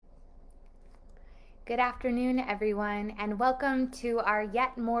Good afternoon, everyone, and welcome to our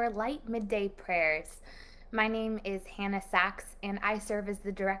Yet More Light Midday Prayers. My name is Hannah Sachs, and I serve as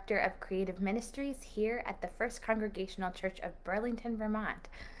the Director of Creative Ministries here at the First Congregational Church of Burlington, Vermont.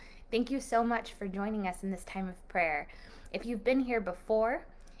 Thank you so much for joining us in this time of prayer. If you've been here before,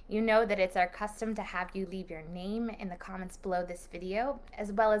 you know that it's our custom to have you leave your name in the comments below this video,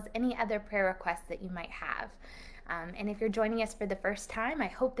 as well as any other prayer requests that you might have. And if you're joining us for the first time, I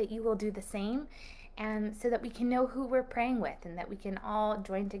hope that you will do the same, and so that we can know who we're praying with and that we can all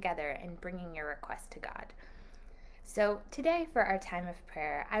join together in bringing your request to God. So today for our time of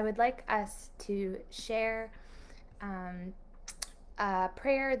prayer, I would like us to share a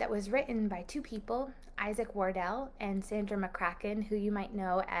prayer that was written by two people, Isaac Wardell and Sandra McCracken, who you might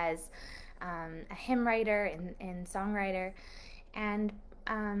know as a hymn writer and songwriter. And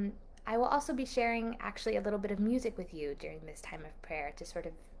I will also be sharing actually a little bit of music with you during this time of prayer to sort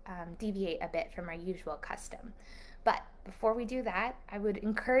of deviate a bit from our usual custom. But before we do that, I would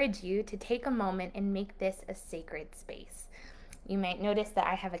encourage you to take a moment and make this a sacred space. You might notice that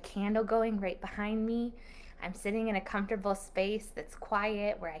I have a candle going right behind me. I'm sitting in a comfortable space that's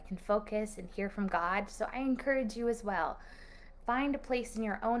quiet where I can focus and hear from God. So I encourage you as well. Find a place in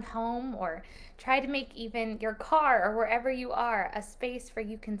your own home, or try to make even your car or wherever you are a space where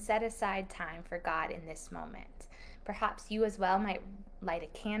you can set aside time for God in this moment. Perhaps you as well might light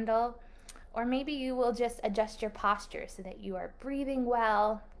a candle, or maybe you will just adjust your posture so that you are breathing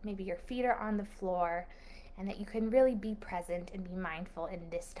well, maybe your feet are on the floor, and that you can really be present and be mindful in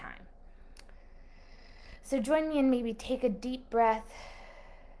this time. So join me and maybe take a deep breath,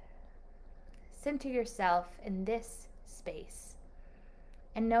 center yourself in this space,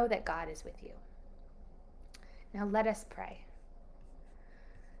 and know that God is with you. Now let us pray.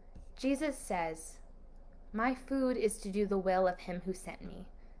 Jesus says, "My food is to do the will of him who sent me,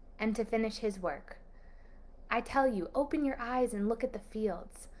 and to finish his work. I tell you, open your eyes and look at the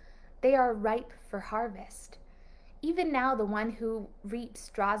fields. They are ripe for harvest. Even now the one who reaps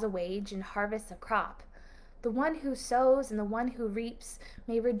draws a wage and harvests a crop. The one who sows and the one who reaps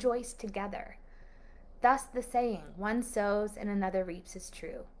may rejoice together. Thus the saying, one sows and another reaps, is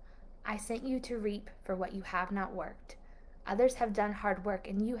true. I sent you to reap for what you have not worked. Others have done hard work,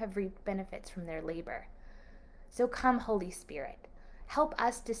 and you have reaped benefits from their labor. So come, Holy Spirit, help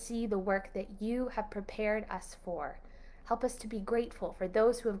us to see the work that you have prepared us for. Help us to be grateful for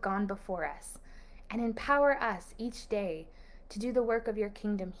those who have gone before us, and empower us each day to do the work of your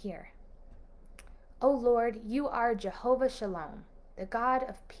kingdom here. O Lord, you are Jehovah Shalom, the God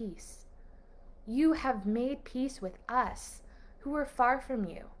of peace. You have made peace with us who were far from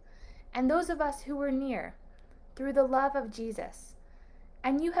you, and those of us who were near, through the love of Jesus.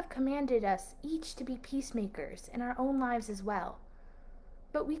 And you have commanded us each to be peacemakers in our own lives as well.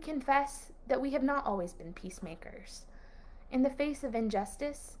 But we confess that we have not always been peacemakers. In the face of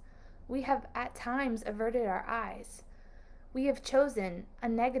injustice, we have at times averted our eyes. We have chosen a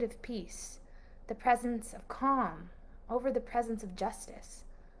negative peace, the presence of calm over the presence of justice.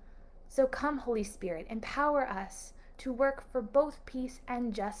 So come, Holy Spirit, empower us to work for both peace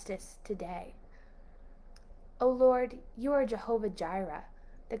and justice today. O Lord, you are Jehovah Jireh,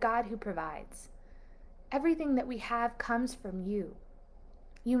 the God who provides. Everything that we have comes from you.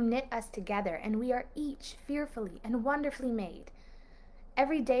 You knit us together, and we are each fearfully and wonderfully made.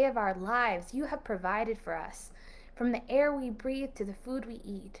 Every day of our lives you have provided for us, from the air we breathe to the food we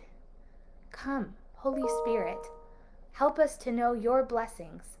eat. Come, Holy Spirit, help us to know your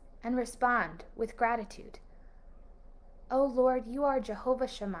blessings and respond with gratitude. O Lord, you are Jehovah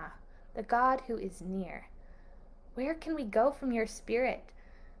Shammah, the God who is near. Where can we go from your spirit?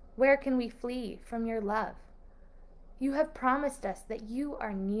 Where can we flee from your love? You have promised us that you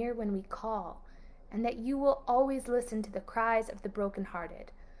are near when we call, and that you will always listen to the cries of the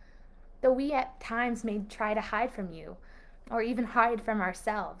brokenhearted. Though we at times may try to hide from you, or even hide from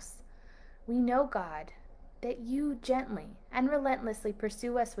ourselves, we know, God, that you gently and relentlessly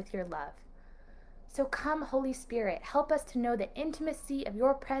pursue us with your love. So come, Holy Spirit, help us to know the intimacy of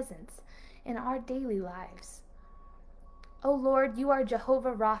your presence in our daily lives. O Lord, you are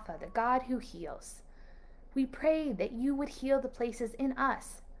Jehovah Rapha, the God who heals. We pray that you would heal the places in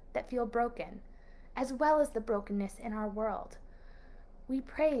us that feel broken, as well as the brokenness in our world. We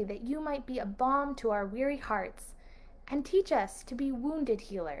pray that you might be a balm to our weary hearts and teach us to be wounded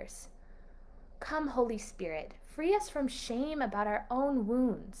healers. Come, Holy Spirit, free us from shame about our own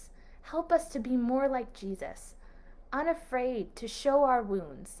wounds. Help us to be more like Jesus, unafraid to show our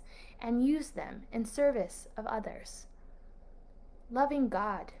wounds and use them in service of others. Loving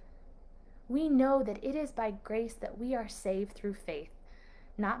God, we know that it is by grace that we are saved through faith,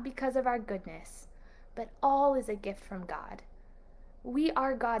 not because of our goodness, but all is a gift from God. We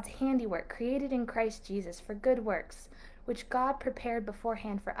are God's handiwork, created in Christ Jesus for good works, which God prepared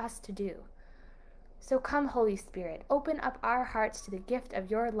beforehand for us to do. So come, Holy Spirit, open up our hearts to the gift of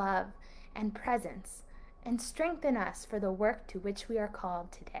your love and presence, and strengthen us for the work to which we are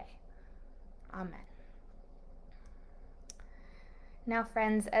called today. Amen. Now,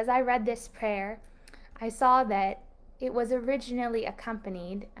 friends, as I read this prayer, I saw that it was originally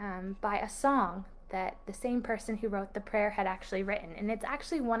accompanied by a song that the same person who wrote the prayer had actually written, and it's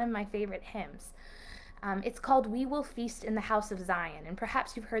actually one of my favorite hymns. It's called "We Will Feast in the House of Zion," and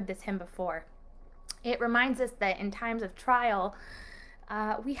perhaps you've heard this hymn before. It reminds us that in times of trial,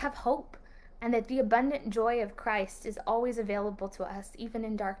 we have hope, and that the abundant joy of Christ is always available to us, even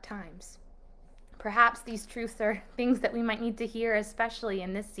in dark times. Perhaps these truths are things that we might need to hear, especially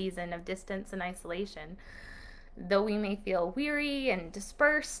in this season of distance and isolation. Though we may feel weary and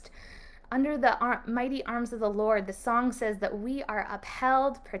dispersed, under the mighty arms of the Lord, the song says that we are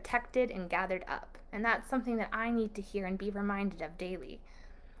upheld, protected, and gathered up. And that's something that I need to hear and be reminded of daily.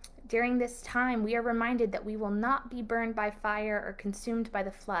 During this time, we are reminded that we will not be burned by fire or consumed by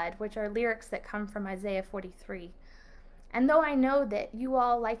the flood, which are lyrics that come from Isaiah 43. And though I know that you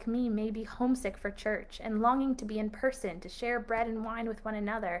all, like me, may be homesick for church and longing to be in person to share bread and wine with one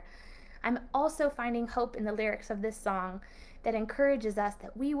another, I'm also finding hope in the lyrics of this song that encourages us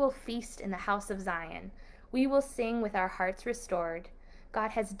that we will feast in the house of Zion. We will sing with our hearts restored.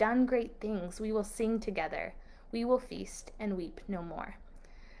 God has done great things. We will sing together. We will feast and weep no more.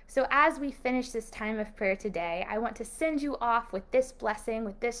 So as we finish this time of prayer today, I want to send you off with this blessing,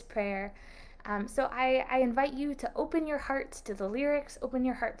 with this prayer. So I invite you to open your hearts to the lyrics, open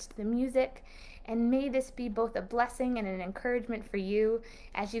your hearts to the music, and may this be both a blessing and an encouragement for you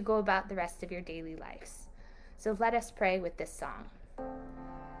as you go about the rest of your daily lives. So let us pray with this song.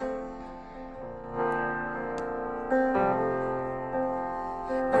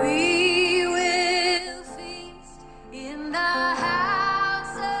 We will feast in the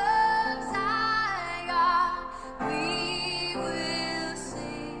house of Zion. We will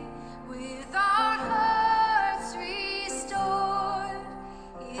sing with our hearts restored.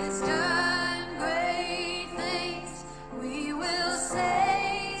 He has done great things. We will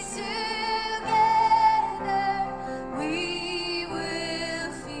say together, we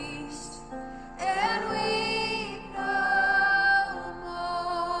will feast and weep no more.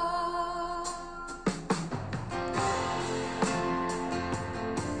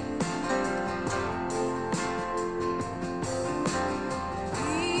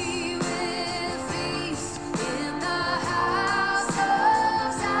 We will feast in the house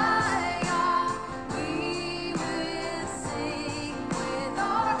of Zion. We will sing with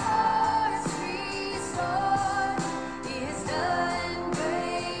our hearts restored. He has done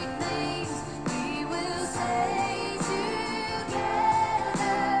great things. We will say together,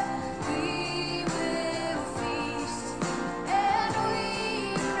 we will feast and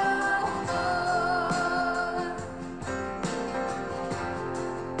weep no more.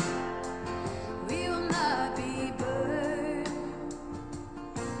 We will not be burned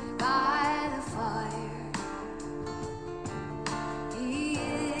by the fire. He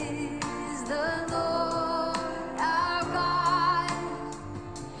is the Lord our God.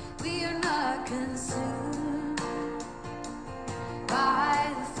 We are not consumed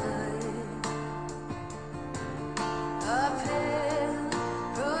by the flood. Upheld,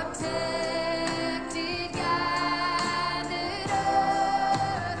 protected, gathered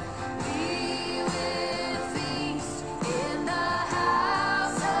up. We will feast in the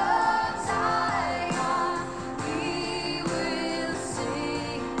house of Zion. We will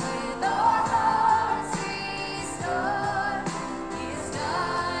sing with our hearts restored. He has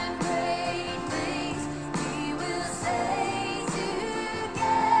done great things. We will say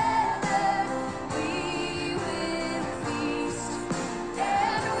together, we will feast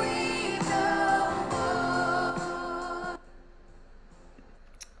and weep no more.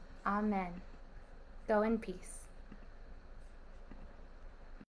 Amen. Go in peace.